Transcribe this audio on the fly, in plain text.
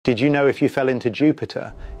Did you know if you fell into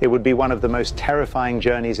Jupiter, it would be one of the most terrifying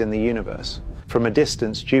journeys in the universe? From a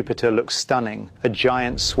distance, Jupiter looks stunning, a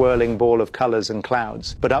giant swirling ball of colors and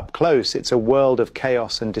clouds. But up close, it's a world of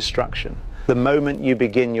chaos and destruction. The moment you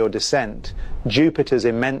begin your descent, Jupiter's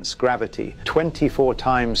immense gravity, 24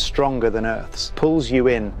 times stronger than Earth's, pulls you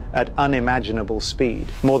in at unimaginable speed,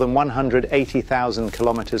 more than 180,000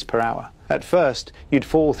 kilometers per hour. At first, you'd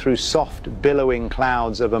fall through soft, billowing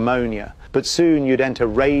clouds of ammonia, but soon you'd enter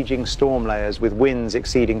raging storm layers with winds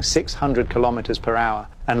exceeding 600 kilometers per hour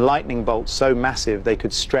and lightning bolts so massive they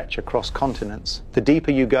could stretch across continents. The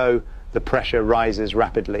deeper you go, the pressure rises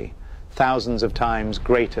rapidly, thousands of times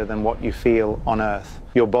greater than what you feel on Earth.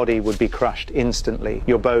 Your body would be crushed instantly,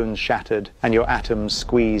 your bones shattered, and your atoms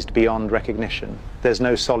squeezed beyond recognition. There's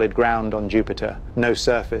no solid ground on Jupiter, no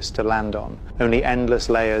surface to land on, only endless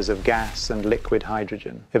layers of gas and liquid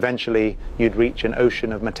hydrogen. Eventually, you'd reach an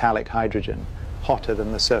ocean of metallic hydrogen, hotter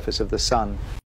than the surface of the sun.